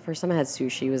the first time I had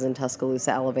sushi was in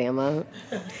Tuscaloosa, Alabama.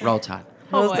 Roll Tide.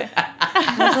 I was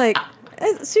like,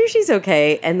 sushi's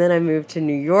okay. And then I moved to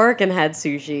New York and had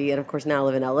sushi, and of course now I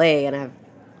live in LA and I have,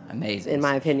 amazing, in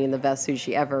my opinion, the best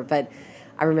sushi ever. But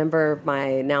I remember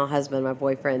my now husband, my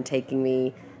boyfriend, taking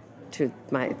me to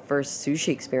my first sushi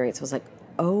experience, I was like,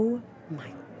 oh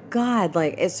my God.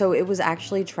 So it was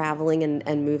actually traveling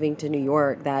and moving to New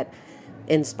York that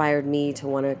inspired me to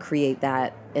want to create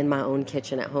that in my own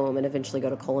kitchen at home and eventually go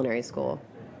to culinary school.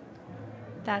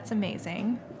 That's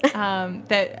amazing.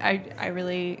 That I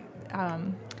really,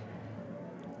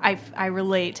 I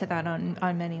relate to that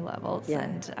on many levels. Yeah.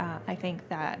 And I think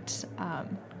that,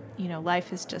 life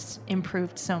has just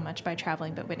improved so much by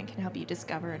traveling, but when it can help you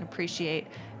discover and appreciate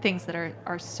things that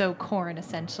are so core and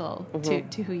essential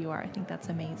to who you are, I think that's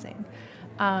amazing.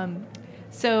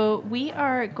 So we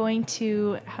are going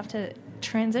to have to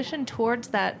transition towards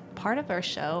that part of our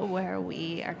show where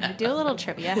we are going to do a little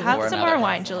trivia. Have some more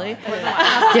wine, Julie.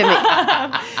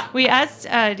 We asked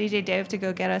DJ Dave to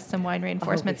go get us some wine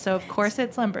reinforcements, so of course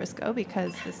it's Lambrusco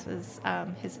because this was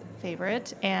his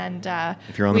favorite. And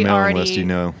if you're on the mailing list, you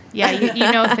know. Yeah,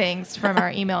 you know things from our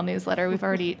email newsletter. We've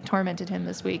already tormented him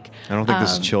this week. I don't think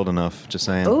this is chilled enough, just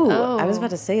saying. Oh, I was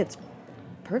about to say it's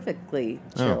perfectly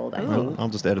chilled. I think. I'll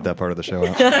just edit that part of the show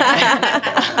out.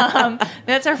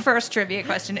 That's our first trivia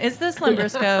question. Is this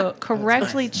Lambrusco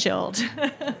correctly chilled?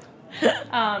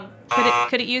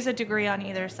 Could it use a degree on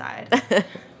either side?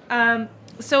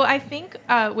 So I think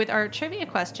with our trivia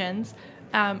questions,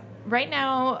 right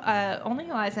now only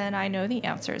Eliza and I know the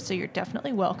answers, so you're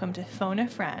definitely welcome to phone a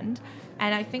friend.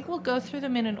 And I think we'll go through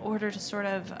them in an order to sort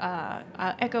of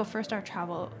echo first our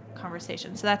travel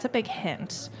conversation. So that's a big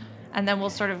hint. And then we'll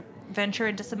sort of venture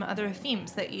into some other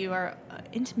themes that you are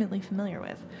intimately familiar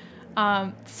with.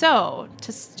 So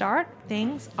to start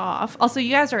things off, also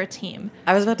you guys are a team.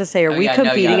 I was about to say, are we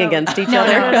competing against each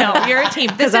other? No, you're a team.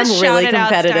 This is really shouted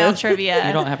out style trivia.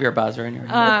 You don't have your buzzer in your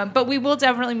hand. But we will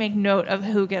definitely make note of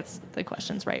who gets the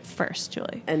questions right first,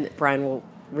 Julie. And Brian will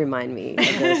remind me of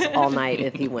this all night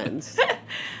if he wins.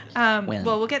 Well,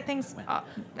 we'll get things...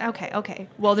 Okay.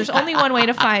 Well, there's only one way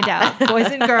to find out, boys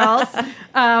and girls.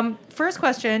 First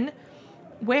question,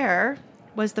 where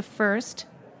was the first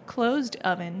closed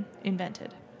oven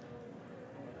invented?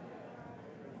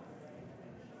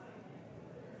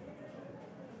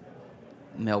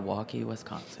 Milwaukee,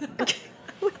 Wisconsin.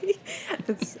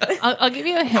 I'll give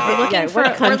you a hint. We're looking for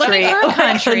a country.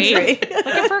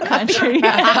 Looking for a country.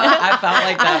 I felt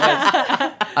like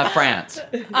that was France.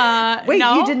 Wait,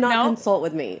 no, you did not consult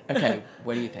with me. Okay,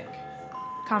 what do you think?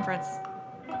 Conference.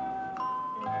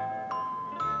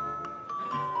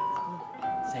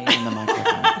 Say it in the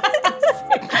microphone.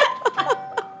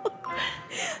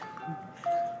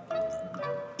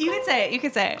 You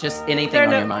can say it. Just anything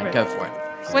on your mind. Go for it.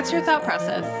 What's your thought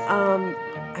process?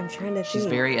 I'm trying to think. She's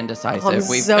very indecisive. I'm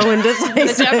so indecisive.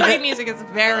 The Jeopardy music is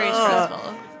very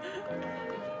stressful.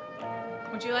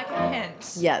 Would you like a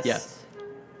hint? Yes.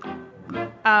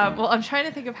 Well, I'm trying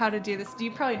to think of how to do this.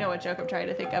 You probably know what joke I'm trying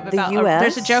to think of. The US?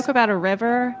 There's a joke about a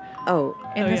river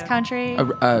in this country.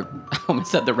 I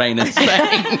almost said the rain in Spain.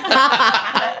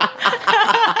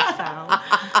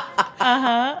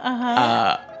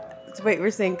 Wait,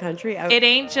 we're saying country? It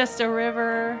ain't just a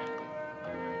river.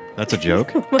 That's a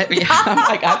joke? I'm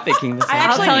thinking this. I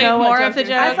actually know more of the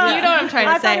joke. You know what I'm trying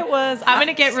to say. I thought it was. I'm going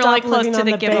to get really close to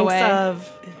the giveaway.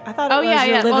 I thought it was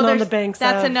you're living on the banks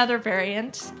That's of... another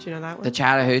variant. Do you know that one? The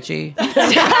Chattahoochee. I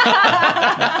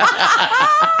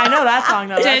know that song,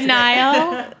 though.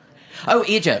 Denial. Oh,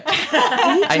 Egypt.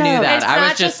 I knew that. It's I was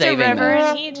not just saving a river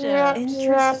that. in Egypt.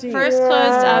 Interesting. First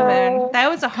closed oven. That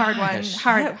was a hard one.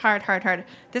 Hard.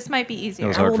 This might be easier. That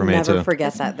was hard for me, I will never too.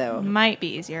 forget that, though. Might be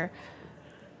easier.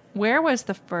 Where was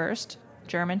the first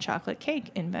German chocolate cake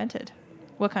invented?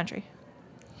 What country?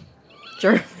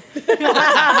 Germany.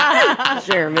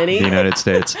 The United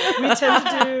States. We tend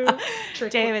to do...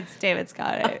 David's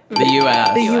got it. The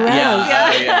U.S. The U.S.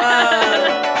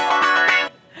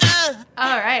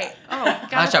 All right. Oh,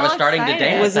 Gosh, I was starting to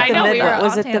dance. Was it the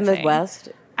dancing. Midwest?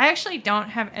 I actually don't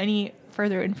have any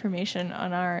further information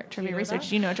on our trivia research.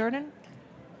 Do you know, Jordan?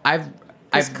 I've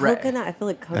coconut. I feel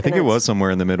like coconut. I think it was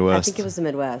somewhere in the Midwest. I think it was the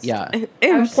Midwest. Yeah.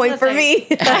 Point for me.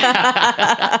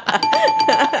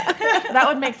 That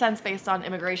would make sense based on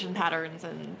immigration patterns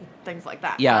and things like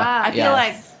that. Yeah. I feel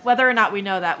like whether or not we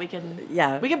know that, we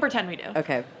can pretend we do.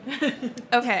 Okay.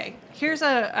 Okay. Here's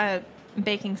a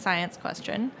baking science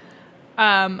question.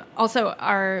 Also,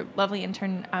 our lovely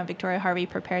intern, Victoria Harvey,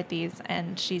 prepared these,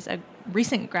 and she's a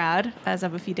recent grad, as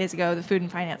of a few days ago, the Food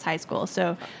and Finance High School.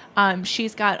 So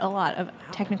she's got a lot of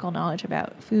technical knowledge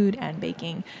about food and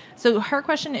baking. So her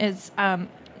question is,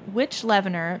 which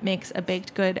leavener makes a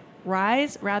baked good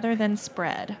rise rather than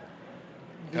spread?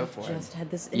 Go for it. Just had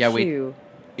this issue.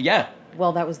 Yeah.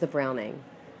 Well, that was the browning.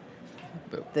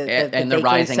 And the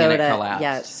rising soda, and it collapsed.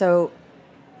 Yeah, so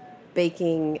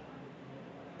baking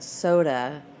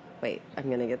soda Wait, I'm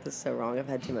going to get this so wrong. I've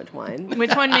had too much wine.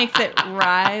 Which one makes it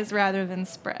rise rather than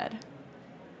spread?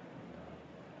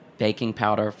 Baking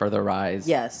powder for the rise.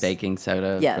 Yes. Baking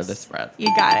soda Yes. for the spread. You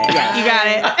got it. Yes. You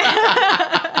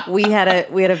got it. we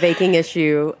had a baking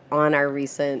issue on our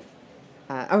recent.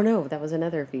 Oh no, that was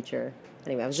another feature.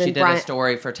 Anyway, I was She in did a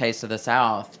story for Taste of the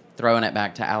South, throwing it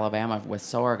back to Alabama with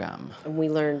sorghum. And we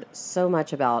learned so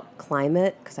much about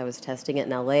climate because I was testing it in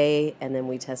LA, and then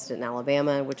we tested it in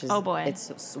Alabama, which is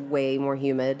it's way more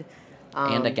humid.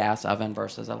 And a gas oven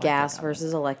versus electric. Gas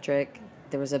versus electric.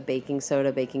 There was a baking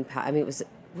soda, baking powder. I mean, it was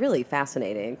really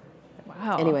fascinating.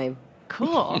 Wow. Anyway,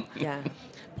 cool. Yeah.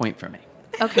 Point for me.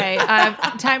 Okay,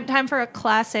 time for a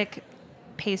classic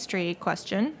pastry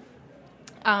question.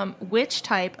 Which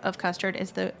type of custard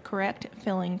is the correct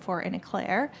filling for an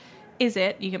eclair? Is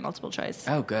it, you get multiple choice.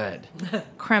 Oh, good.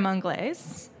 Crème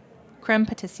anglaise, crème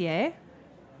pâtissier,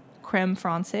 crème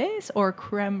française, or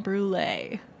crème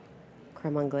brûlée?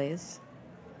 Crème anglaise?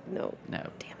 No. No.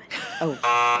 Damn it.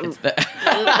 Oh. It's the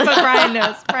But Brian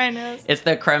knows. Brian knows. It's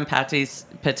the crème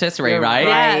patisserie, right?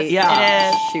 Yes, Yeah. it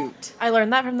is. Shoot. I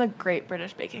learned that from the Great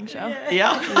British Baking Show.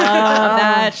 Yeah. Love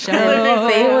that show. I'm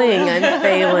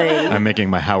failing. I'm making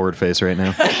my Howard face right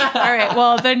now. All right.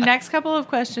 Well, the next couple of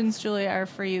questions, Julia, are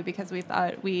for you because we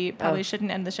thought we probably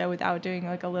shouldn't end the show without doing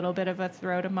like a little bit of a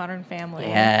throw to Modern Family.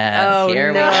 Yes. Here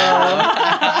we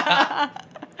go.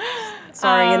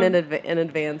 Sorry in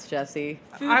advance, Jesse.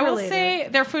 I will say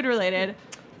they're food related.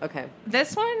 Okay.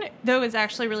 This one, though, is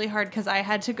actually really hard because I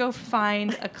had to go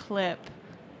find a clip.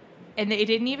 And it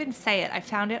didn't even say it. I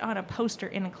found it on a poster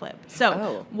in a clip.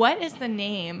 So, what is the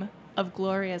name of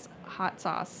Gloria's hot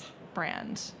sauce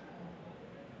brand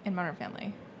in Modern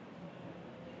Family?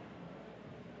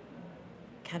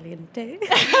 Caliente.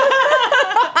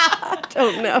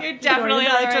 Don't know. You're definitely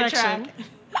on the right track.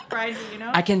 Brian, do you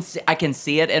know? I can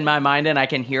see it in my mind and I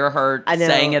can hear her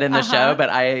saying it in the show, but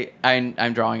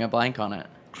I'm drawing a blank on it.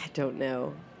 I don't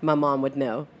know. My mom would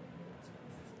know.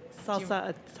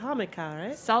 Salsa Atomica,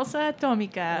 right? Salsa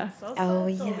Atomica. Oh,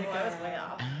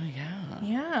 yeah. Oh, yeah.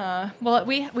 Yeah. Well,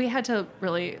 we had to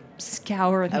really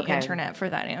scour the Okay. internet for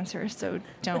that answer, so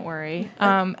don't worry.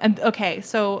 And okay,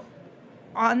 so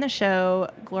on the show,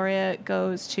 Gloria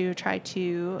goes to try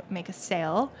to make a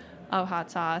sale of hot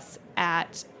sauce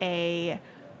at a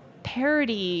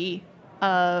parody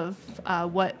of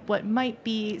what might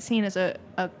be seen as a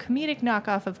comedic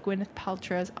knockoff of Gwyneth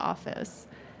Paltrow's Office.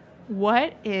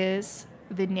 What is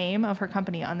the name of her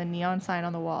company on the neon sign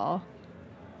on the wall?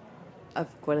 Of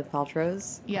Gwyneth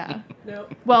Paltrow's? Yeah.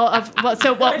 Nope.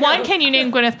 One, can you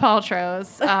name Gwyneth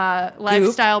Paltrow's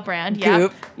lifestyle brand? Yeah.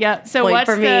 Goop. Yeah. So Point what's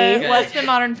for me. what's the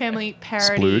Modern Family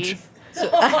parody?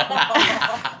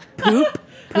 Poop.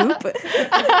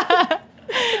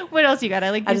 What else you got?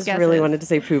 I like these I just guesses. really wanted to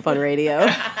say poop on radio.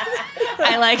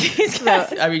 I like these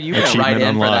guesses. I mean, you went right in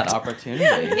unlocked. for that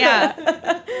opportunity.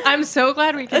 Yeah. I'm so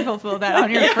glad we can fulfill that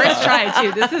on your first try,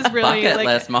 too. This is really Bucket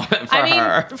list moment for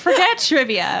her. Forget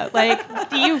trivia. Like,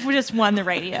 you've just won the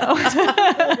radio.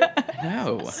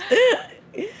 No.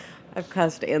 I've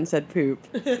cussed and said poop.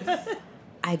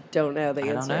 I don't know the I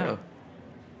answer. don't know.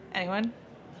 Anyone?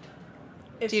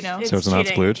 Do you know? So it's not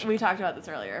cheating. splooge? We talked about this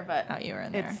earlier, but Oh, you were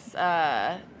in there.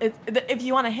 It's if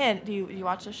you want a hint, do you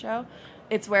watch the show?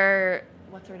 It's where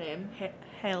what's her name?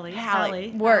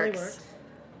 Hallie works.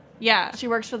 Yeah. She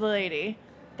works for the lady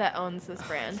that owns this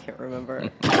brand. I can't remember.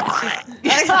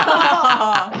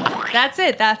 That's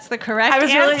it. That's the correct I was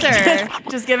answer. really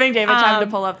just giving David time to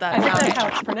pull up that. I think that's how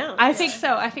it's pronounced. I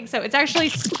think so. It's actually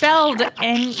spelled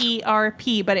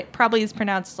NERP, but it probably is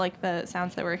pronounced like the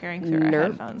sounds that we're hearing through our Nerp?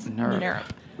 headphones. Nerp.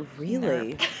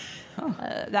 Really?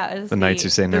 That is The nights you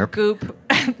say the nerp. Goop,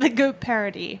 the Goop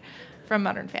parody from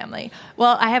Modern Family.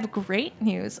 Well, I have great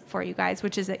news for you guys,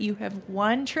 which is that you have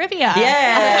won trivia.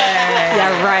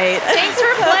 Yeah, right. Thanks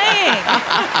for playing.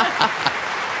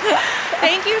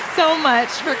 Thank you so much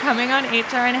for coming on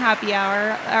HRN Happy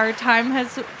Hour. Our time has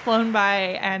flown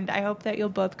by, and I hope that you'll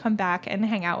both come back and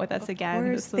hang out with us again. Of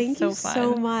course. This was Thank so you fun.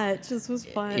 so much. This was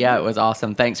fun. Yeah, it was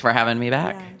awesome. Thanks for having me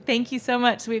back. Yeah. Thank you so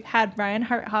much. We've had Brian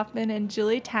Hart Hoffman and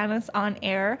Julie Tanis on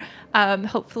air.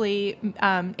 Hopefully,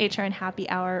 HRN Happy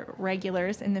Hour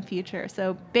regulars in the future.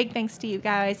 So big thanks to you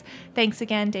guys. Thanks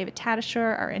again, David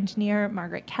Tatasciore, our engineer,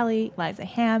 Margaret Kelly, Liza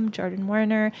Ham, Jordan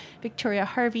Werner, Victoria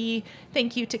Harvey.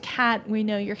 Thank you to Kat. We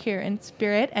know you're here in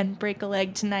spirit, and break a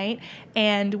leg tonight.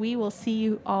 And we will see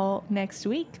you all next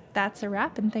week. That's a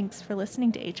wrap, and thanks for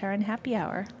listening to HRN Happy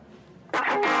Hour.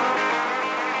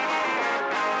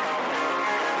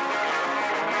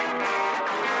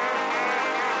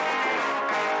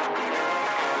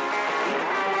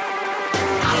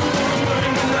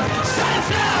 Silence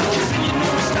now!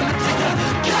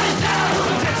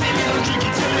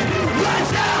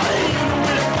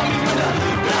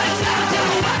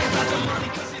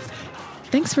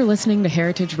 Thanks for listening to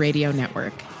Heritage Radio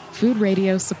Network, food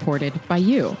radio supported by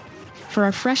you. For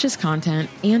our freshest content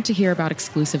and to hear about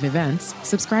exclusive events,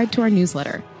 subscribe to our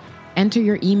newsletter. Enter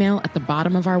your email at the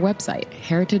bottom of our website,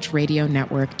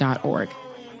 heritageradionetwork.org.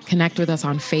 Connect with us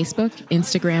on Facebook,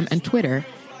 Instagram, and Twitter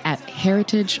at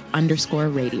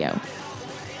heritage_radio.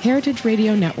 Heritage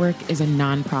Radio Network is a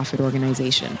nonprofit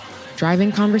organization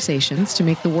driving conversations to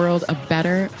make the world a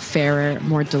better, fairer,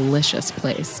 more delicious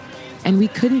place. And we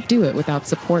couldn't do it without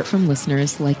support from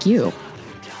listeners like you.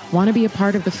 Want to be a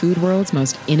part of the food world's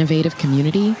most innovative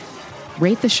community?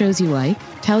 Rate the shows you like,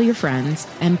 tell your friends,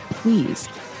 and please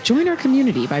join our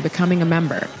community by becoming a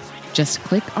member. Just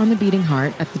click on the beating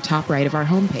heart at the top right of our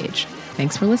homepage.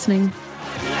 Thanks for listening.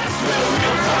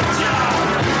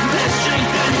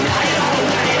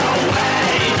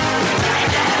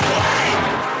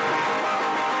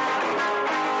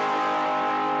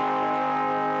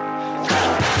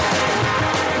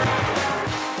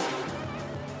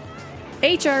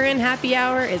 HRN Happy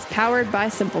Hour is powered by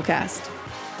Simplecast.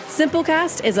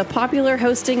 Simplecast is a popular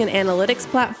hosting and analytics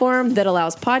platform that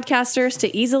allows podcasters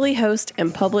to easily host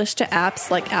and publish to apps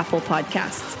like Apple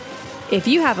Podcasts. If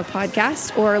you have a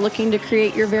podcast or are looking to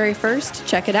create your very first,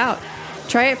 check it out.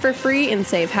 Try it for free and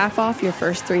save half off your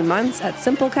first 3 months at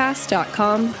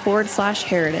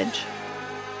simplecast.com/heritage.